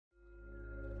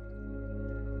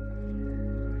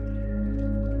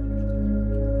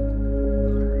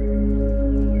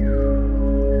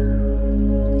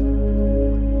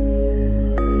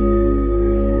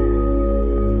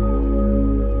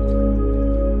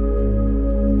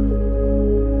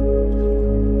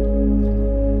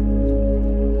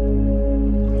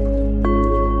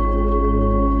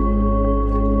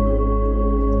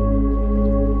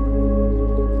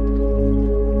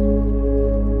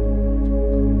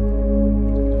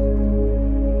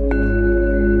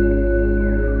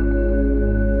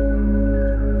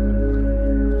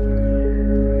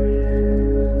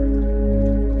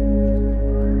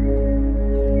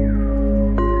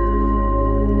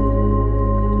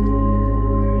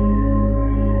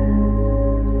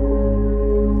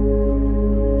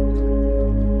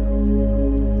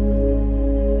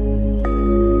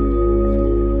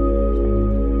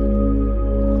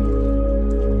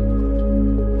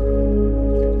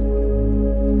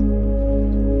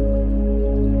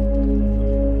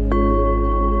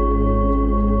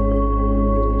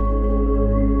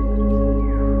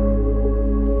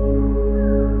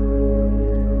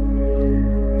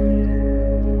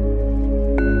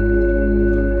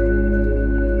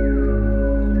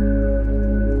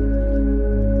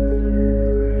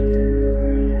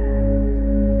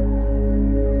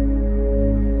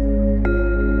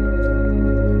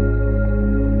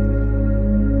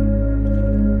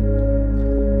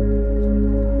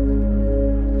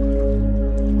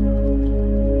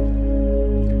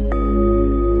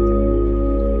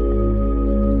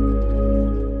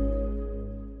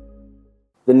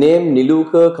name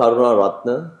Niluka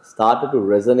Karunaratne started to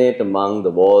resonate among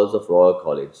the walls of Royal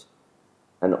College,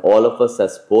 and all of us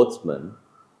as sportsmen,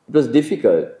 it was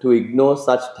difficult to ignore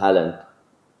such talent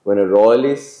when a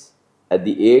royalist at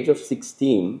the age of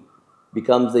 16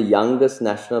 becomes the youngest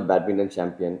national badminton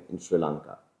champion in Sri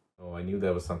Lanka. Oh, I knew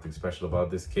there was something special about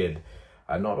this kid,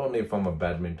 not only from a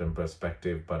badminton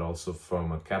perspective, but also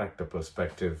from a character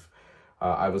perspective.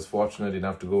 I was fortunate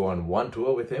enough to go on one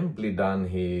tour with him, really done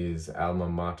his alma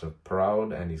mater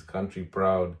proud and his country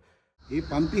proud. He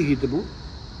Pampi hitabu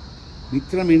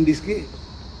Mitra Mendiske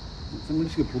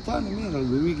පුතා නෙමෙයි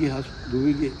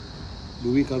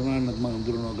ලුවි කරුණාරත්න මම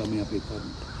හඳුනනවා ගමේ අපේ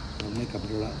කරුණේ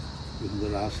කපටලා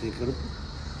විඳලා ආශ්‍රය කරපු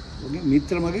ඔගේ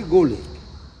මිත්‍ර මගේ ගෝලෙක්.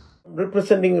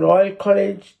 Representing Royal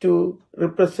College to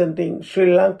representing Sri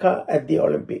Lanka at the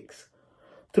Olympics.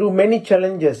 Through many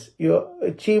challenges, your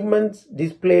achievements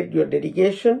displayed your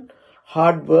dedication,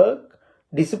 hard work,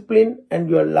 discipline, and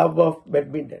your love of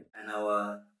badminton. And our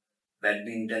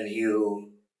badminton hero,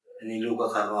 Niluka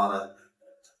Karunaratne,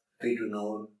 happy to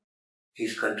know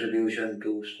his contribution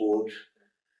to sports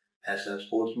as a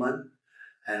sportsman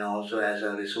and also as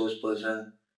a resource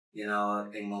person in our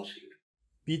atmosphere.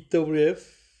 BWF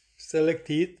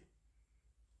selected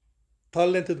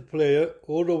talented players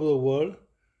all over the world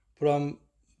from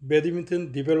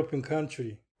badminton developing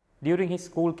country. During his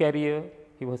school career,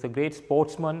 he was a great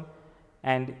sportsman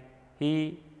and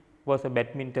he was a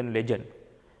badminton legend.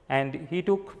 And he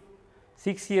took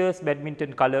 6 years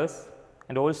badminton colours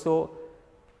and also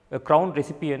a crown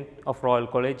recipient of Royal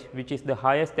College, which is the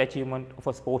highest achievement of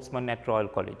a sportsman at Royal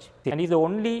College. And he is the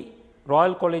only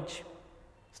Royal College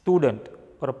student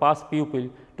or a past pupil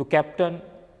to captain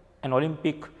an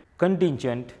Olympic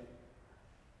contingent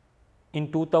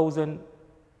in 2012.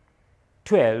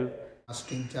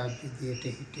 Master charge විදියට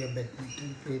හිටිය badminton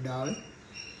ක්‍රීඩාවේ.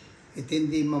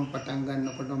 ඉතින්දී මම පටන්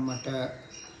ගන්නකොට මට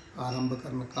ආරම්භ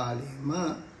කරන කාලේම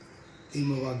theme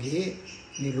වගේ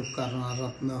නිලුක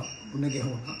කරුණාරත්න මුණ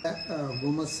ගැහුණා.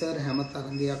 ගෝමස් සර් හැම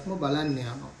තරඟයක්ම බලන්න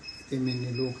යනවා. ඉතින් මේ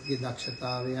නිලුකගේ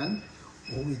දක්ෂතාවයන්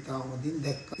ඔහු ඉතා හොඳින්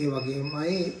දැක්කා. ඒ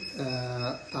වගේමයි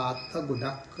තාත්තා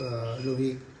ගොඩක්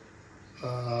ලොවි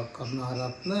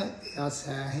කරුණාරත්න එයා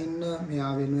සෑහෙන්න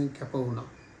මෙයා වෙනුවෙන් කැප වුණා.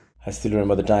 I still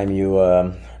remember the time you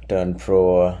turned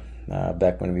pro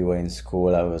back when we were in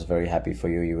school. I was very happy for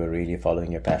you. You were really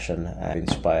following your passion and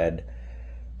inspired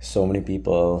so many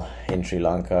people in Sri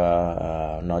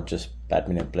Lanka, not just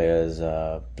badminton players,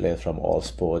 players from all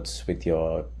sports with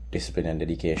your discipline and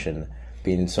dedication.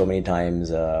 Been so many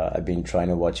times, I've been trying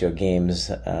to watch your games,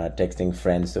 texting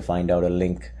friends to find out a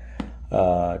link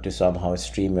to somehow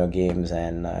stream your games,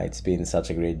 and it's been such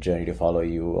a great journey to follow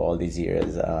you all these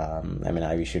years.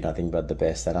 I wish you nothing but the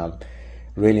best, and I'm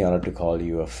really honored to call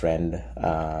you a friend,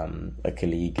 a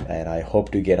colleague, and I hope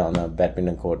to get on a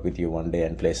badminton court with you one day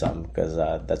and play some, because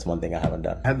that's one thing I haven't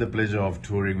done. I had the pleasure of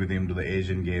touring with him to the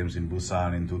Asian Games in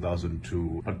Busan in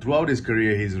 2002. But throughout his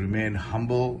career, he's remained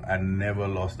humble and never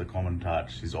lost the common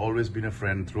touch. He's always been a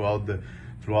friend throughout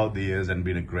the years and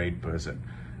been a great person.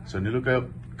 So Niluka,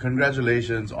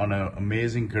 congratulations on an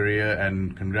amazing career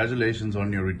and congratulations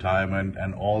on your retirement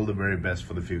and all the very best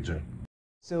for the future.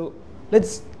 So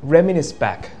let's reminisce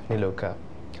back, Niluka.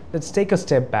 Let's take a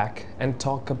step back and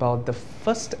talk about the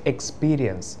first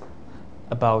experience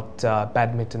about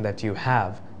badminton that you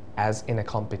have as in a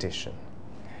competition.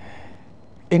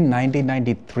 In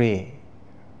 1993,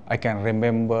 I can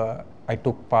remember I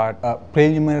took part a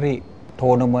preliminary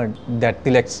tournament that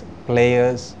selects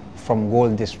players from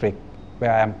Gold District,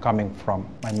 where I am coming from.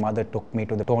 My mother took me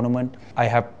to the tournament. I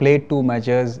have played 2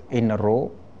 matches in a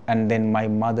row, and then my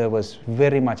mother was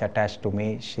very much attached to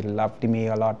me. She loved me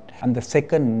a lot. And the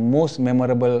second most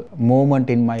memorable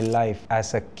moment in my life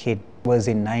as a kid was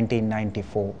in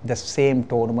 1994. The same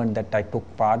tournament that I took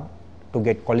part to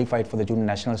get qualified for the junior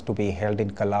nationals to be held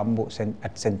in Colombo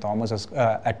at St. Thomas's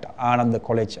at Ananda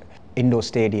College Indoor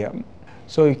Stadium.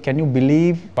 So can you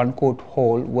believe one court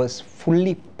hall was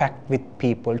fully packed with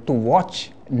people to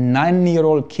watch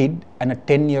 9-year-old kid and a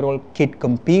 10-year-old kid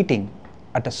competing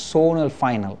at a zonal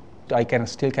final. I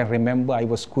still can remember I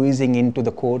was squeezing into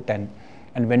the court and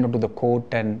went onto the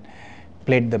court and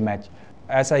played the match.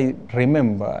 As I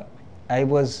remember, I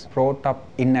was brought up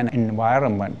in an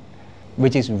environment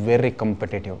which is very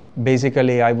competitive.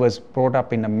 Basically, I was brought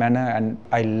up in a manner and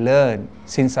I learned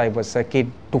since I was a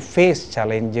kid to face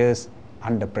challenges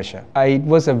under pressure. It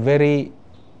was a very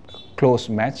close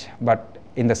match, but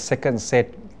in the second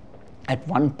set, at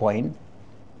one point,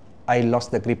 I lost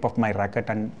the grip of my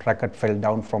racket and racket fell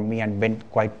down from me and went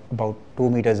quite about 2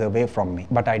 meters away from me.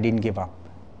 But I didn't give up.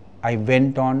 I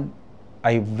went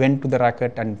to the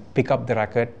racket and picked up the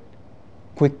racket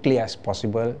quickly as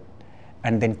possible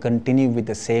and then continue with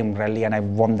the same rally, and I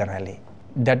won the rally.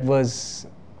 That was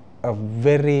a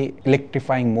very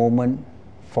electrifying moment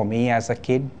for me as a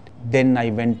kid. Then I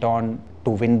went on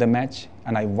to win the match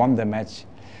and I won the match.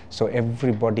 So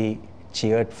everybody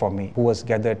cheered for me who was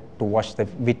gathered to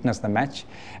witness the match,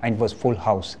 and it was full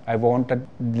house. I wanted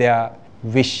their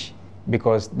wish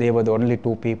because they were the only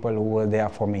two people who were there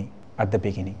for me at the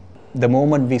beginning. The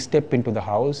moment we stepped into the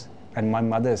house and my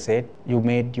mother said, "You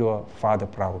made your father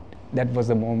proud." That was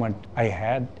the moment I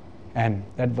had, and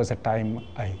that was the time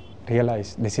I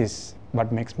realized this is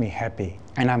what makes me happy,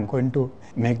 and I'm going to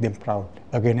make them proud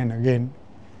again and again.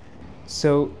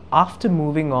 So after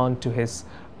moving on to his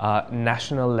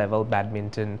national level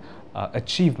badminton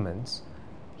achievements,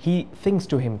 he thinks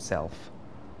to himself,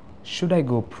 should I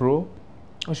go pro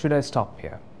or should I stop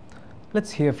here?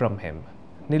 Let's hear from him.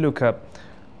 Niluka,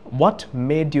 what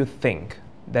made you think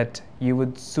that you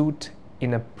would suit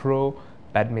in a pro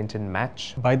badminton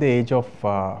match? By the age of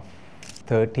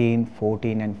 13,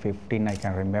 14 and 15, I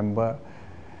can remember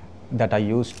that I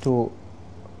used to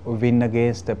win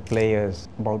against the players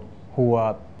who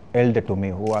are elder to me,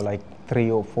 who are like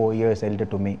 3 or 4 years elder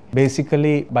to me.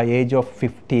 Basically, by age of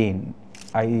 15,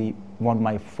 I won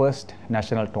my first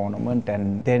national tournament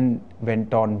and then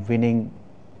went on winning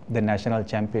the national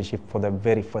championship for the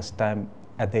very first time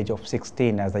at the age of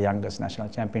 16 as the youngest national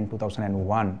champion in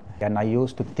 2001. And I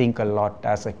used to think a lot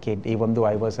as a kid. Even though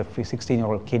I was a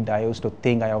 16-year-old kid, I used to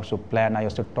think, I used to plan, I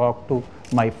used to talk to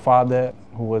my father,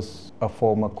 who was a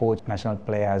former coach, national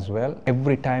player as well.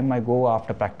 Every time I go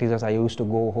after practices, I used to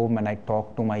go home and I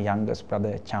talk to my youngest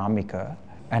brother, Chamika.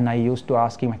 And I used to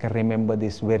ask him, I can remember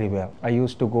this very well. I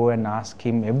used to go and ask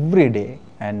him every day.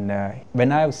 And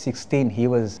when I was 16, he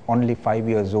was only 5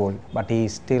 years old, but he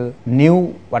still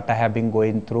knew what I have been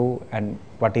going through and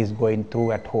what he's going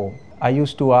through at home. I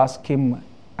used to ask him,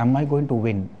 am I going to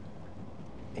win?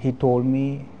 He told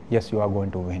me, yes, you are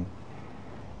going to win.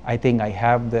 I think I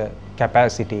have the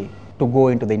capacity to go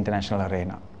into the international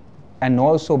arena. And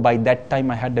also by that time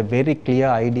I had a very clear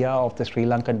idea of the Sri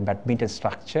Lankan badminton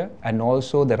structure and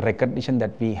also the recognition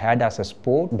that we had as a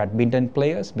sport, badminton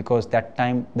players, because that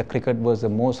time the cricket was the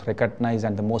most recognized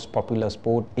and the most popular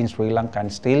sport in Sri Lanka,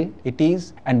 and still it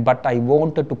is. But I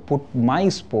wanted to put my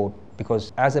sport,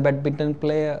 because as a badminton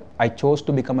player, I chose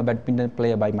to become a badminton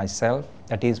player by myself.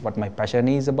 That is what my passion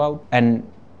is about. And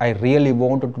I really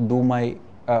wanted to do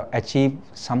achieve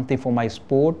something for my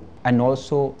sport, and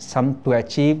also to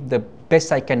achieve the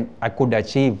best I could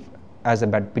achieve as a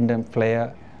badminton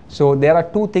player. So there are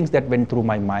two things that went through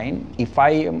my mind. If I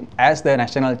am as the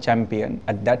national champion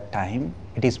at that time,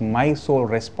 it is my sole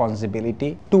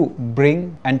responsibility to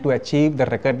bring and to achieve the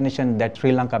recognition that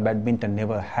Sri Lanka badminton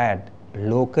never had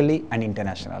locally and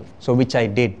internationally. So which I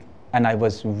did, and I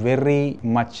was very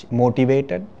much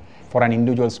motivated for an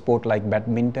individual sport like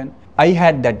badminton. I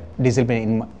had that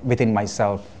discipline within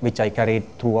myself, which I carried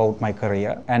throughout my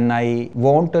career. And I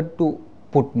wanted to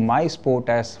put my sport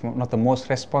as one of the most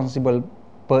responsible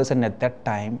person at that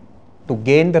time to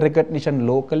gain the recognition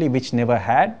locally, which never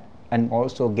had, and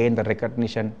also gain the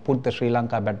recognition, put the Sri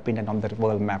Lanka badminton on the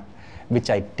world map, which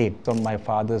I did. On my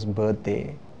father's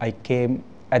birthday, I came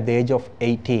at the age of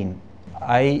 18.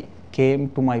 I came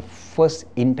to my first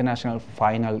international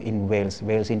final in Wales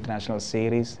International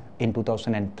Series in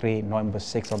 2003, November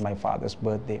 6th, on my father's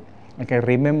birthday. I can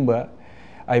remember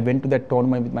I went to that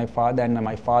tournament with my father, and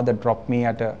my father dropped me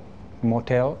at a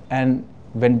motel and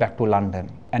went back to London.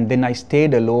 And then I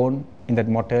stayed alone in that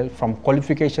motel. From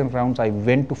qualification rounds, I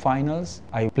went to finals.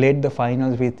 I played the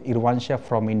finals with Irwansyah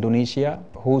from Indonesia,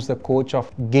 who's the coach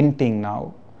of Ginting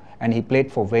now, and he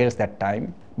played for Wales that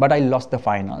time. But I lost the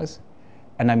finals.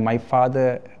 And my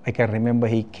father, I can remember,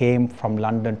 he came from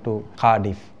London to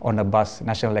Cardiff on a bus,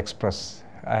 National Express.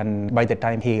 And by the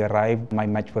time he arrived, my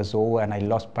match was over and I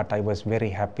lost, but I was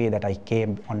very happy that I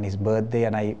came on his birthday,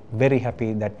 and I very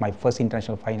happy that my first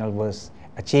international final was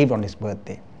achieved on his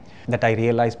birthday. That I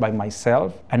realized by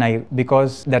myself, and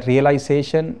because that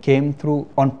realization came through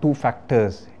on two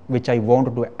factors which I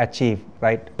wanted to achieve,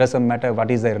 right? Doesn't matter what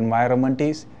is the environment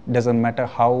is, doesn't matter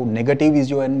how negative is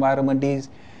your environment is,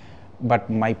 but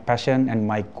my passion and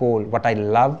my goal, what I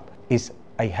love, is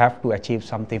I have to achieve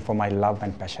something for my love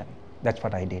and passion. That's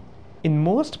what I did. In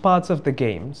most parts of the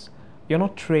games, you're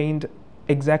not trained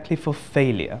exactly for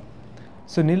failure.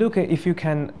 So Niluka, if you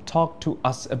can talk to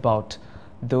us about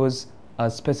those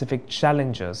specific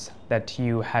challenges that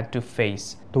you had to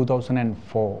face.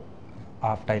 2004,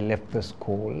 after I left the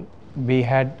school, we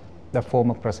had the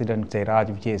former president, Raj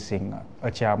Vijay Singh,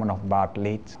 a chairman of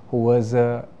Bartlett, who was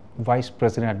a vice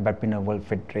president at Badminton World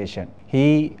Federation.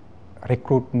 He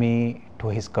recruited me to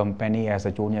his company as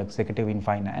a junior executive in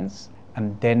finance,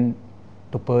 and then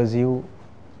to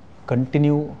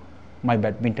continue my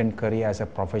badminton career as a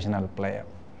professional player.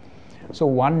 So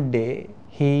one day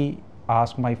he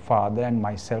asked my father and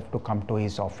myself to come to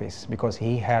his office because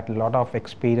he had a lot of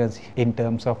experience in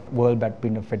terms of World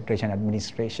Badminton Federation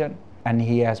administration, and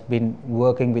he has been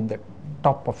working with the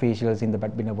top officials in the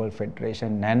Badminton World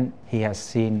Federation, and he has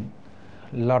seen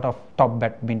a lot of top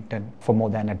badminton for more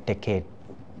than a decade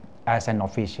as an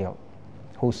official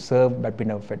who served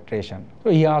Badminton Federation.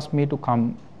 So he asked me to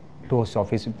come to his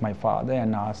office with my father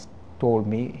and told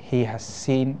me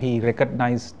he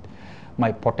recognized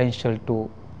my potential to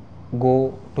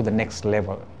go to the next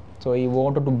level. So he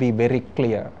wanted to be very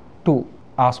clear to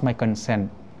ask my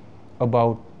consent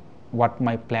about what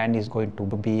my plan is going to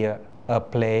be a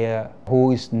player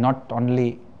who is not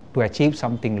only to achieve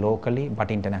something locally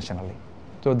but internationally.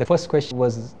 So the first question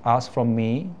was asked from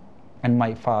me and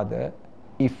my father,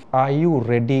 are you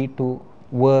ready to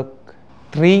work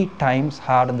 3 times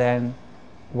harder than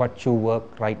what you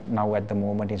work right now at the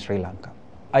moment in Sri Lanka?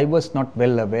 I was not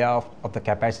well aware of the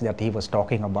capacity that he was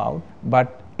talking about,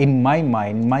 but in my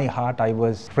mind, my heart, I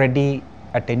was ready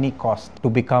at any cost to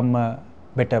become a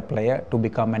better player, to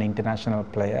become an international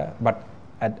player. But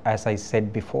as I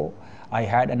said before, I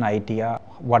had an idea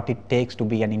what it takes to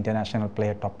be an international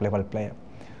player, top level player.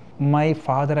 My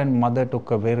father and mother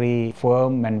took a very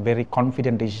firm and very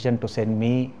confident decision to send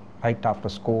me right after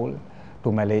school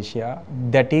to Malaysia.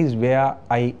 That is where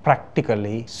I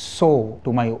practically saw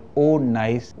to my own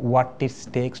eyes what it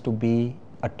takes to be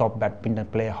a top badminton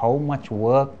player, how much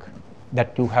work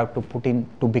that you have to put in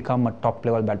to become a top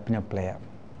level badminton player.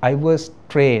 I was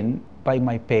trained by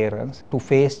my parents to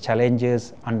face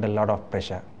challenges under a lot of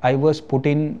pressure. I was put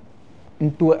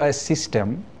into a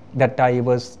system that I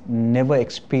was never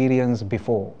experienced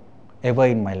before, ever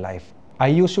in my life. I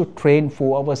used to train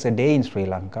 4 hours a day in Sri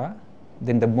Lanka.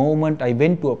 Then the moment I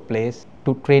went to a place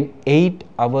to train 8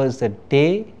 hours a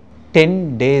day,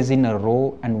 10 days in a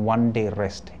row and 1 day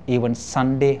rest, even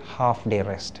Sunday half day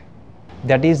rest.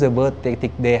 That is the work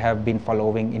ethic they have been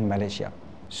following in Malaysia.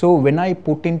 So when I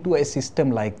put into a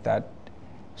system like that,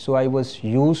 so I was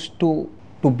used to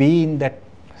be in that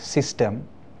system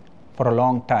for a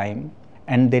long time,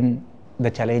 and then the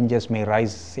challenges may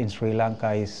rise in Sri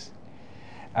Lanka is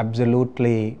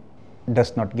absolutely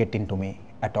does not get into me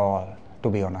at all, to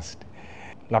be honest.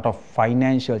 A lot of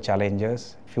financial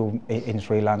challenges in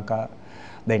Sri Lanka,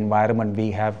 the environment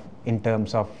we have in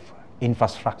terms of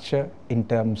infrastructure, in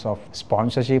terms of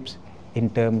sponsorships, in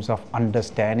terms of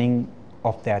understanding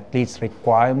of the athlete's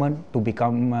requirement to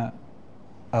become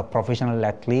a professional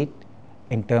athlete,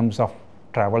 in terms of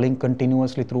traveling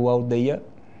continuously throughout the year.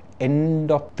 End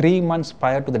of 3 months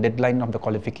prior to the deadline of the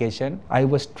qualification, I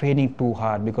was training too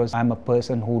hard because I'm a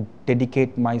person who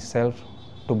dedicate myself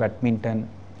to badminton,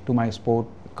 to my sport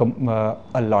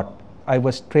a lot. I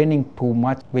was training too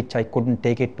much, which I couldn't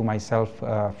take it to myself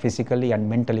physically and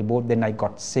mentally both. Then I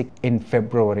got sick in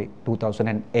February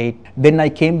 2008. Then I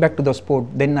came back to the sport.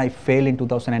 Then I failed in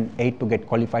 2008 to get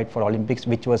qualified for Olympics,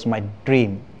 which was my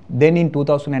dream. Then in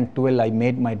 2012, I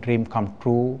made my dream come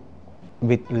true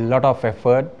with a lot of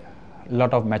effort, a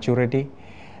lot of maturity,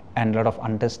 and a lot of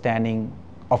understanding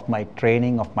of my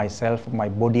training, of myself, of my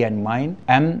body and mind,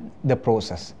 and the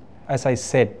process. As I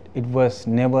said, it was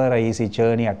never an easy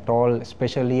journey at all,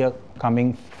 especially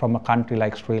coming from a country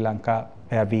like Sri Lanka,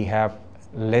 where we have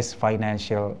less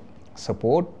financial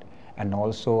support, and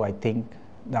also I think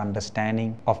the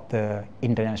understanding of the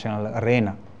international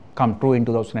arena come true in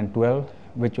 2012,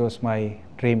 which was my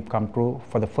dream come true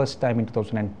for the first time in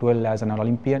 2012 as an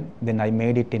Olympian. Then I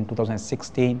made it in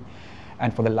 2016,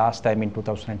 and for the last time in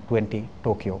 2020,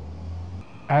 Tokyo.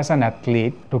 As an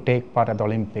athlete, to take part at the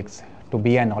Olympics, to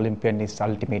be an Olympian is the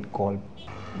ultimate goal,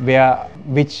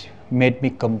 which made me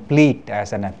complete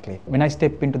as an athlete. When I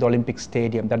stepped into the Olympic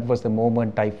stadium, that was the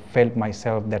moment I felt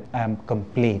myself that I am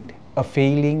complete. A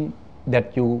feeling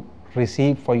that you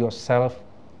receive for yourself,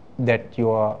 that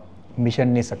your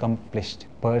mission is accomplished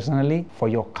personally, for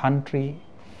your country,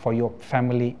 for your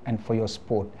family, and for your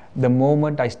sport. The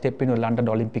moment I stepped into London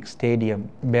Olympic Stadium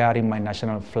bearing my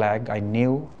national flag, I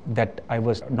knew that I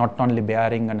was not only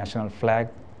bearing a national flag,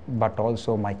 but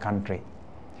also my country.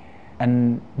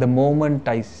 And the moment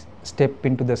I stepped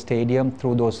into the stadium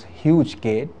through those huge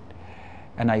gates,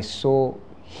 and I saw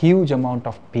huge amount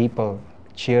of people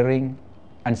cheering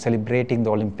and celebrating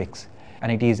the Olympics.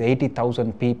 And it is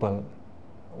 80,000 people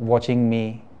watching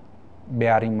me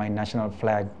bearing my national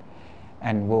flag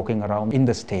and walking around in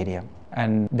the stadium.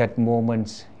 And that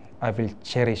moment I will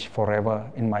cherish forever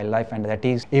in my life, and that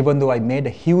is, even though I made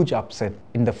a huge upset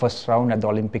in the first round at the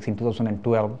Olympics in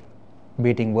 2012,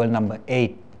 beating world number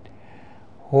 8,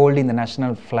 holding the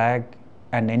national flag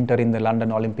and entering the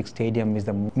London Olympic Stadium is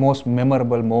the most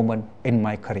memorable moment in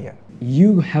my career.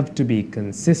 You have to be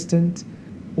consistent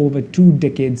over 2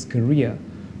 decades career.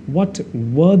 What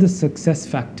were the success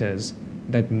factors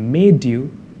that made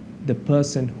you the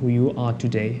person who you are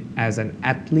today as an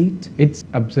athlete? It's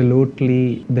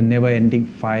absolutely the never-ending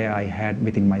fire I had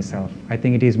within myself. I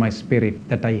think it is my spirit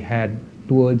that I had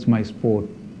towards my sport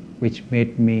which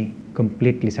made me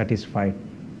completely satisfied,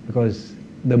 because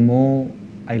the more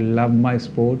I love my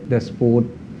sport, the sport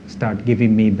started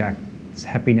giving me back this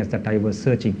happiness that I was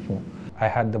searching for. I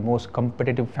had the most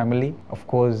competitive family. Of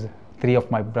course, 3 of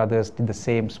my brothers did the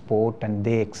same sport and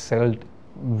they excelled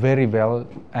very well.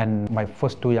 And my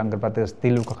first 2 younger brothers,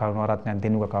 Niluka Karunaratne and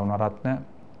Niluka Karunaratne,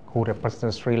 who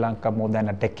represented Sri Lanka more than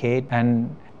a decade,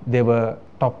 and they were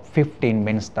top 15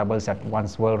 men's doubles at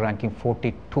once, world ranking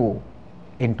 42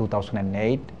 in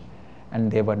 2008,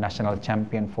 and they were national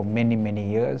champion for many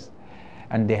years,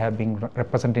 and they have been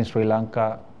representing Sri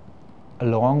Lanka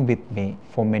along with me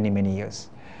for many years.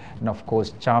 And of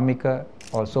course, Chamika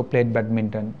also played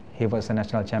badminton. He was a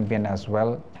national champion as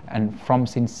well, and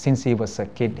since he was a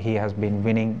kid, he has been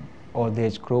winning all the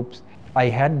age groups. I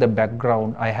had the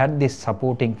background, I had this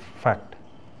supporting fact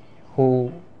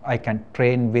who I can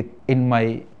train with in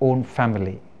my own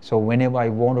family. So whenever I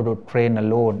wanted to train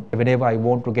alone, whenever I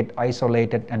want to get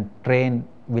isolated and train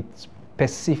with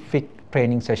specific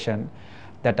training session,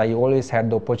 that I always had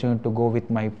the opportunity to go with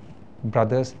my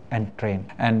brothers and train.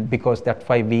 And because that's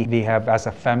why we have, as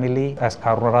a family, as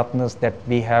Karunaratnes, that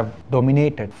we have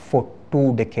dominated for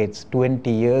 2 decades,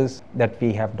 20 years that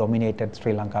we have dominated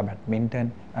Sri Lanka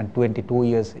badminton, and 22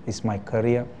 years is my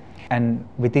career. And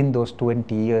within those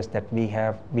 20 years that we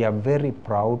are very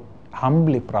proud,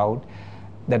 humbly proud,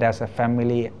 that as a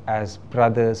family, as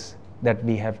brothers, that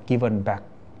we have given back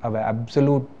our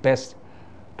absolute best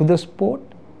to the sport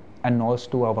and also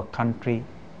to our country,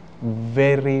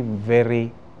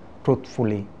 very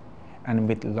truthfully and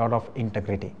with a lot of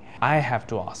integrity. I have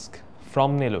to ask,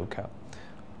 from Niluka,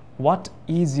 what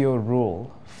is your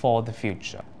role for the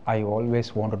future? I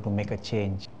always wanted to make a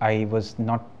change. I was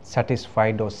not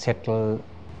satisfied or settled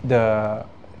the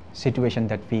situation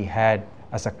that we had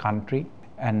as a country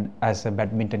and as a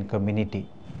badminton community.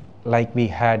 Like we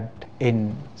had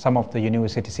in some of the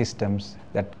university systems,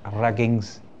 that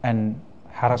raggings and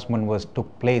harassment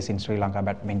took place in Sri Lanka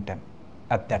badminton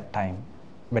at that time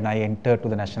when I entered to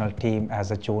the national team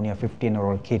as a junior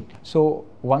 15-year-old kid. So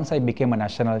once I became a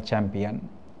national champion,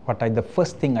 the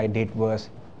first thing I did was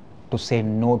to say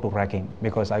no to ragging,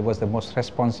 because I was the most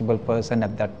responsible person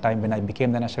at that time. When I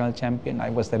became the national champion, I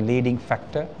was the leading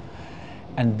factor.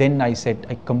 And then I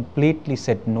completely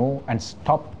said no and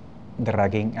stopped the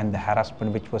ragging and the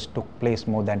harassment which took place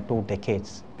more than 2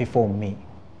 decades before me.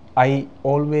 I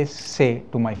always say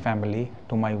to my family,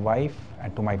 to my wife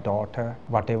and to my daughter,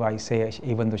 whatever I say,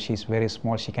 even though she's very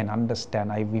small, she can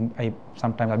understand.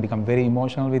 Sometimes I become very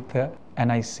emotional with her, and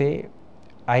I say,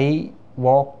 I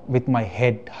walk with my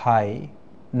head high,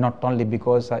 not only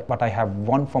because what I have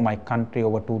won for my country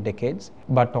over 2 decades,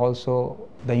 but also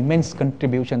the immense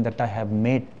contribution that I have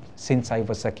made since I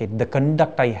was a kid, the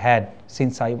conduct I had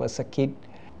since I was a kid,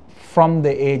 from the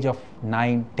age of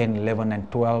 9, 10, 11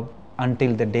 and 12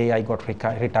 until the day I got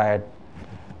retired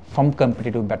from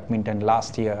competitive badminton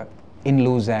last year in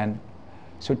Lausanne,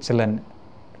 Switzerland,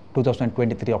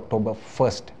 2023 October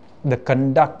 1st. The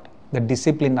conduct, the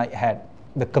discipline I had,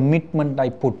 the commitment I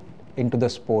put into the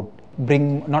sport,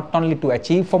 bring not only to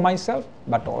achieve for myself,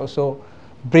 but also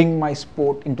bring my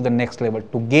sport into the next level,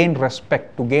 to gain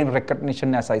respect, to gain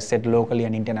recognition, as I said, locally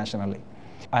and internationally.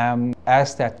 I am,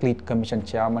 as the Athlete Commission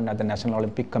Chairman at the National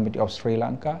Olympic Committee of Sri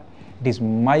Lanka, it is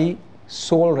my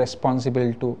sole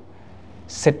responsibility to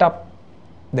set up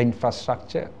the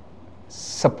infrastructure,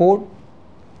 support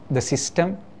the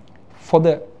system for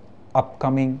the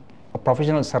upcoming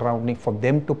professional surrounding, for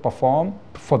them to perform,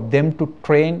 for them to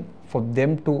train, for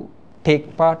them to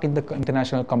take part in the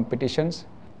international competitions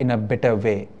in a better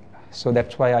way. So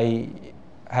that's why I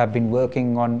have been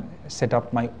working on set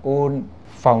up my own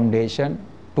foundation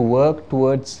to work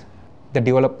towards the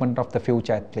development of the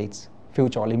future athletes,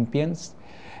 future Olympians,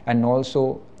 and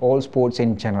also all sports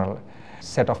in general.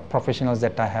 Set of professionals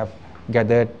that I have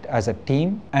gathered as a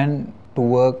team, and to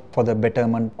work for the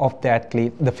betterment of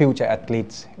the future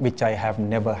athletes, which I have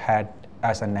never had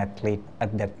as an athlete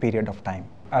at that period of time.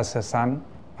 As a son,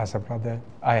 as a brother,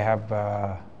 I have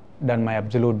done my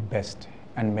absolute best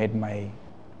and made my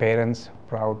parents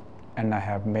proud, and I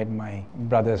have made my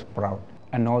brothers proud.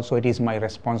 And also it is my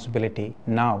responsibility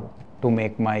now to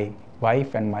make my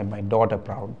wife and my daughter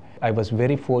proud. I was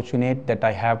very fortunate that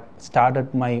I have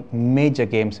started my major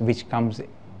games, which comes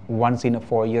once in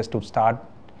 4 years, to start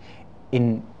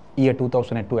in year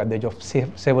 2002 at the age of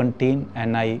 17,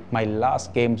 and my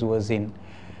last games was in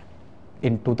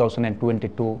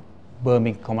 2022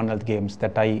 Birmingham Commonwealth Games,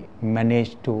 that I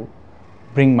managed to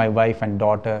bring my wife and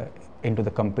daughter into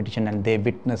the competition, and they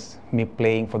witnessed me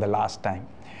playing for the last time.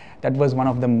 That was one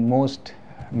of the most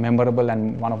memorable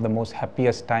and one of the most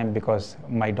happiest time, because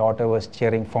my daughter was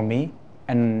cheering for me,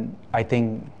 and I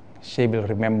think she will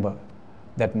remember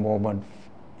that moment.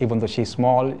 Even though she's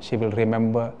small, she will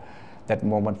remember that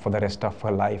moment for the rest of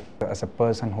her life. As a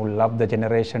person who loved the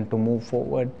generation to move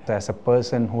forward, as a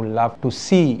person who loved to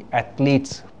see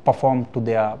athletes perform to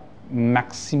their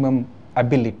maximum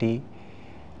ability,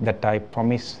 that I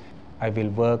promise I will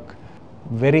work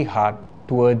very hard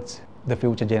towards the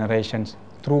future generations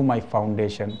through my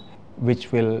foundation,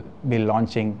 which will be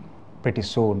launching pretty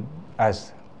soon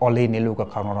as Niluka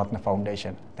Karunaratne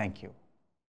Foundation. Thank you.